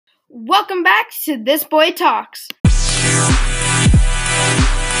Welcome back to This Boy Talks.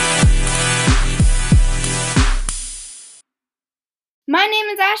 My name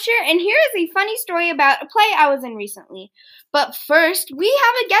is Asher, and here is a funny story about a play I was in recently. But first, we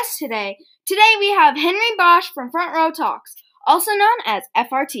have a guest today. Today we have Henry Bosch from Front Row Talks, also known as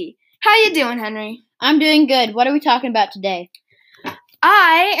FRT. How you doing, Henry? I'm doing good. What are we talking about today?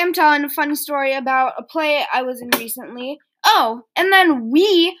 I am telling a funny story about a play I was in recently. Oh, and then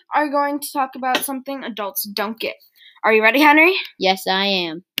we are going to talk about something adults don't get. Are you ready, Henry? Yes, I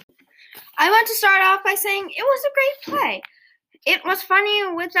am. I want to start off by saying it was a great play. It was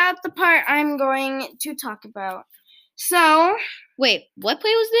funny without the part I'm going to talk about. So, Wait, what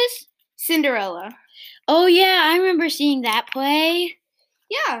play was this? Cinderella. Oh, yeah, I remember seeing that play.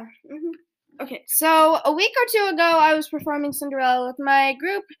 Yeah. Okay, so a week or two ago, I was performing Cinderella with my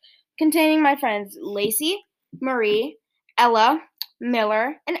group containing my friends Lacey, Marie, Ella,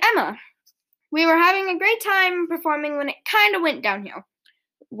 Miller, and Emma. We were having a great time performing when it kind of went downhill.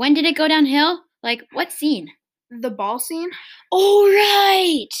 When did it go downhill? Like, what scene? The ball scene? Oh,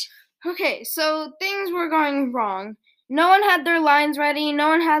 right! Okay, so things were going wrong. No one had their lines ready, no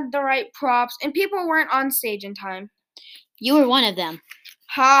one had the right props, and people weren't on stage in time. You were one of them.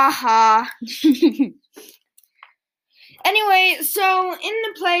 Ha ha. Anyway, so in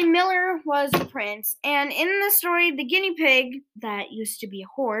the play, Miller was the prince, and in the story, the guinea pig, that used to be a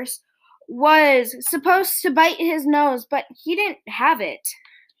horse, was supposed to bite his nose, but he didn't have it.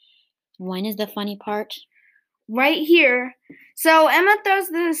 When is the funny part? Right here. So Emma throws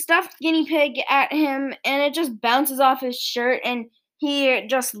the stuffed guinea pig at him, and it just bounces off his shirt, and he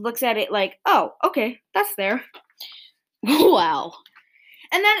just looks at it like, oh, okay, that's there. Wow.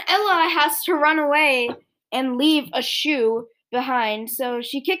 And then Ella has to run away and leave a shoe behind. So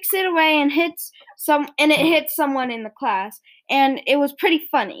she kicks it away and it hits someone in the class. And it was pretty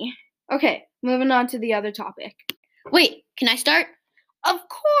funny. Okay, moving on to the other topic. Wait, can I start? Of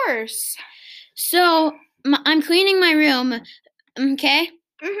course. So, I'm cleaning my room, okay?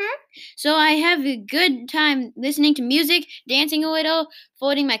 Mm-hmm. So I have a good time listening to music, dancing a little,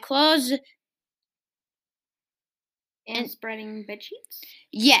 folding my clothes. And spreading bed sheets?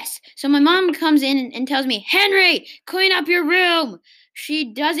 Yes. So my mom comes in and tells me, Henry, clean up your room.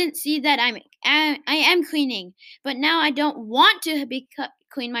 She doesn't see that I am cleaning, but now I don't want to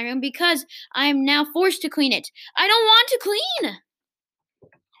clean my room because I'm now forced to clean it. I don't want to clean.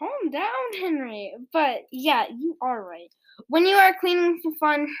 Calm down, Henry. But yeah, you are right. When you are cleaning for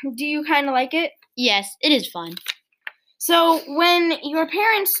fun, do you kind of like it? Yes, it is fun. So when your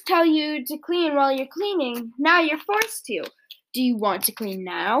parents tell you to clean while you're cleaning, now you're forced to. Do you want to clean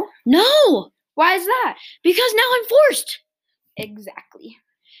now? No. Why is that? Because now I'm forced. Exactly.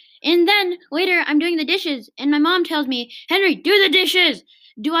 And then later I'm doing the dishes and my mom tells me, Henry, do the dishes.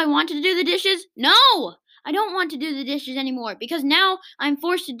 Do I want to do the dishes? No. I don't want to do the dishes anymore because now I'm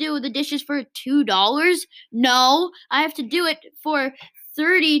forced to do the dishes for $2. No, I have to do it for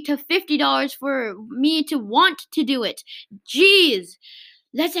 $30 to $50 for me to want to do it. Jeez.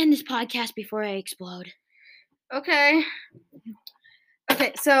 Let's end this podcast before I explode. Okay,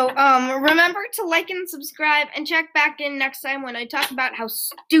 so remember to like and subscribe and check back in next time when I talk about how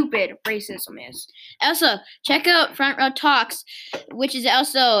stupid racism is. Also, check out Front Row Talks, which is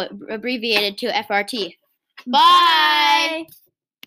also abbreviated to FRT. Bye!